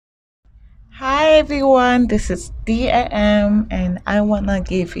Hi everyone, this is DIM and I want to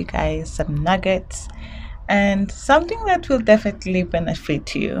give you guys some nuggets and something that will definitely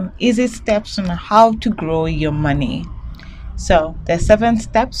benefit you. Easy steps on how to grow your money. So, there's 7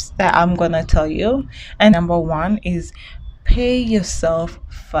 steps that I'm going to tell you. And number 1 is pay yourself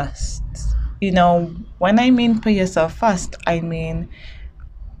first. When I mean pay yourself first, I mean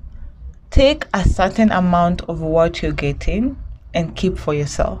take a certain amount of what you're getting and keep for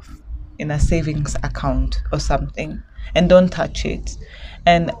yourself in a savings account or something and don't touch it.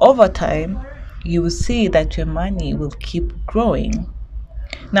 And over time, you will see that your money will keep growing.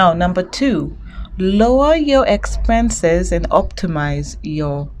 Now, number 2, lower your expenses and optimize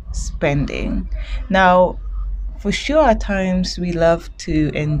your spending. Now, for sure, at times we love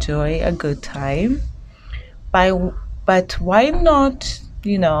to enjoy a good time, by, but why not,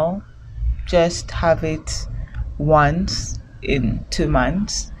 just have it once in 2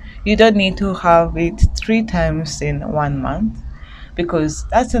 months. You don't need to have it 3 times in 1 month because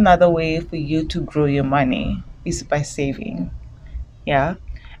that's another way for you to grow your money is by saving. Yeah.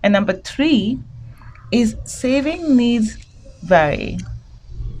 And number 3 is saving needs vary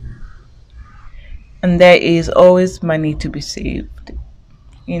and there is always money to be saved.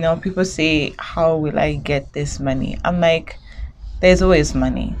 People say, how will I get this money? I'm like, there's always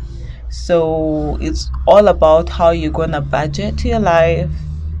money. So it's all about how you're going to budget your life.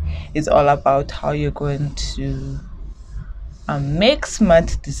 It's all about how you're going to make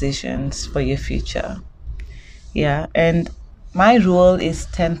smart decisions for your future. Yeah. And my rule is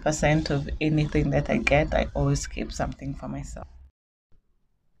 10% of anything that I get, I always keep something for myself.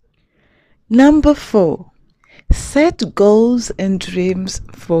 Number 4, set goals and dreams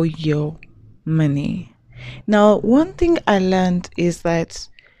for your money. Now, one thing I learned is that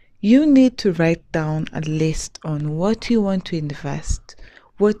you need to write down a list on what you want to invest,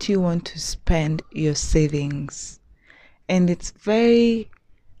 what you want to spend your savings. And it's very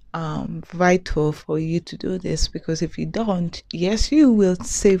vital for you to do this because if you don't, yes, you will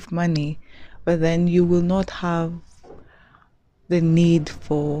save money, but then you will not have the need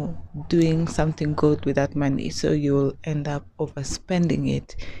for doing something good with that money. So you'll end up overspending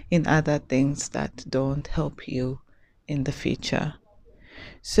it in other things that don't help you in the future.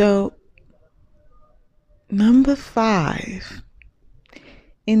 So, number 5,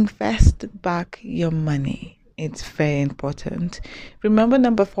 invest back your money. It's very important. Remember,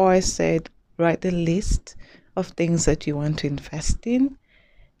 number 4, I said write the list of things that you want to invest in.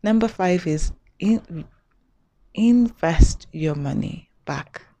 Number 5 is invest your money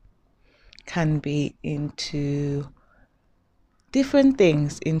back. Can be into different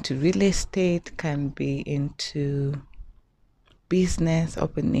things, into real estate, can be into business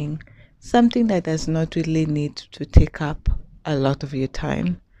opening, something that does not really need to take up a lot of your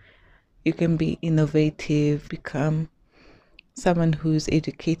time. You can be innovative, become someone who's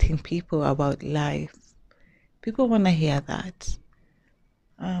educating people about life. People want to hear that.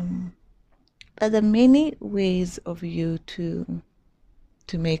 Um, there are many ways of you to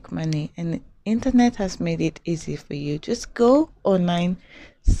make money, and internet has made it easy for you. Just go online,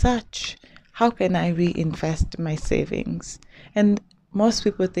 search how can I reinvest my savings. And most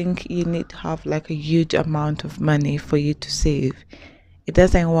people think you need to have like a huge amount of money for you to save. It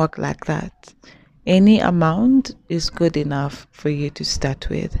doesn't work like that. Any amount is good enough for you to start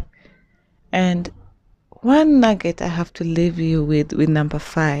with. And one nugget I have to leave you with number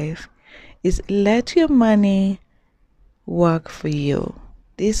 5 is let your money work for you.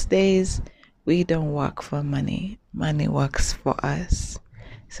 These days, we don't work for money, money works for us.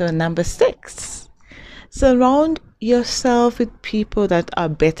 So, number 6, surround yourself with people that are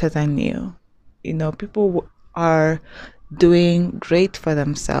better than you. People are doing great for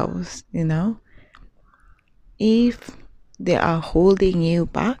themselves. If they are holding you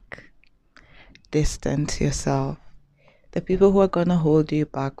back, distance yourself. The people who are going to hold you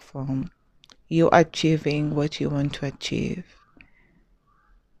back from you achieving what you want to achieve,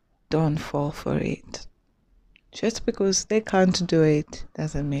 don't fall for it. Just because they can't do it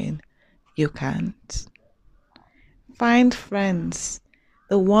doesn't mean you can't. Find friends,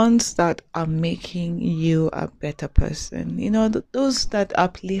 the ones that are making you a better person. Those that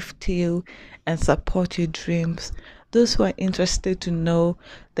uplift you and support your dreams. Those who are interested to know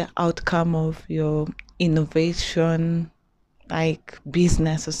the outcome of your innovation, like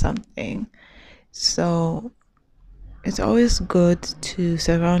business or something. So it's always good to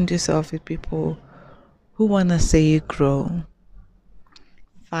surround yourself with people who want to see you grow.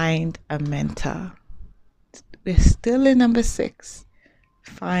 Find a mentor. We're still in number 6.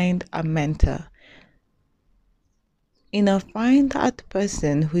 Find a mentor. find that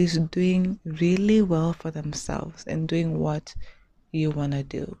person who is doing really well for themselves and doing what you want to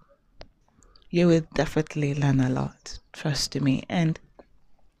do. You will definitely learn a lot, trust me. And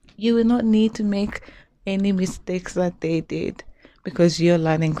you will not need to make any mistakes that they did because you're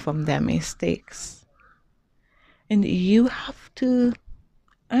learning from their mistakes. And you have to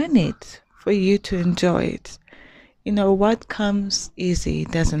earn it for you to enjoy it. What comes easy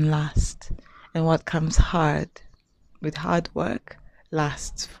doesn't last, and what comes hard with hard work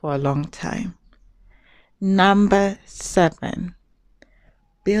lasts for a long time. Number 7,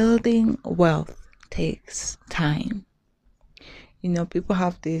 building wealth takes time. People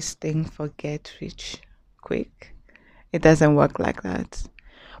have this thing for get rich quick. It doesn't work like that.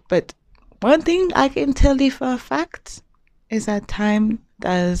 But one thing I can tell you for a fact is that time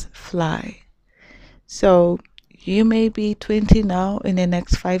does fly. So you may be 20 now, in the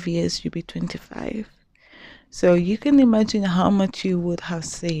next 5 years, you'll be 25. So you can imagine how much you would have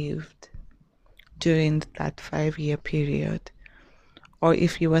saved during that 5-year period. Or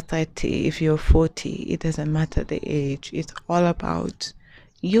if you were 30, if you're 40, it doesn't matter the age. It's all about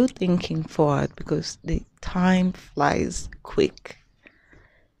you thinking forward because the time flies quick.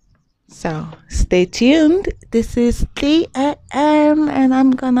 So stay tuned. This is TAM, and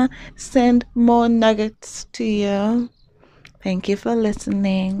I'm gonna send more nuggets to you. Thank you for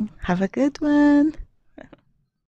listening. Have a good one.